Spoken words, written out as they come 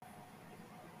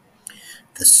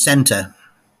The centre.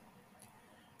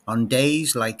 On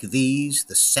days like these,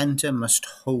 the centre must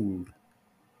hold.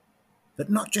 But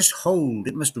not just hold,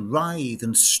 it must writhe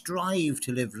and strive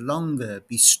to live longer,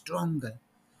 be stronger,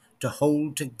 to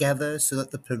hold together so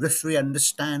that the periphery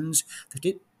understands that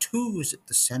it too is at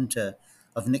the centre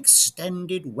of an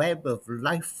extended web of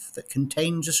life that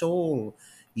contains us all,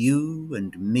 you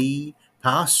and me,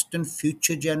 past and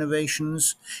future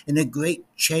generations, in a great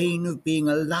chain of being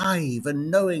alive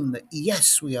and knowing that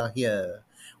yes, we are here.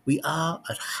 We are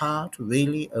at heart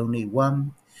really only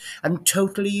one, and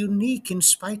totally unique in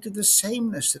spite of the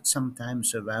sameness that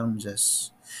sometimes surrounds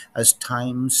us. As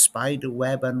time's spider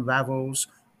web unravels,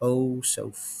 oh,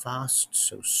 so fast,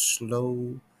 so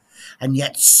slow, and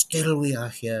yet still we are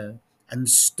here, and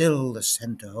still the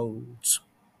centre holds.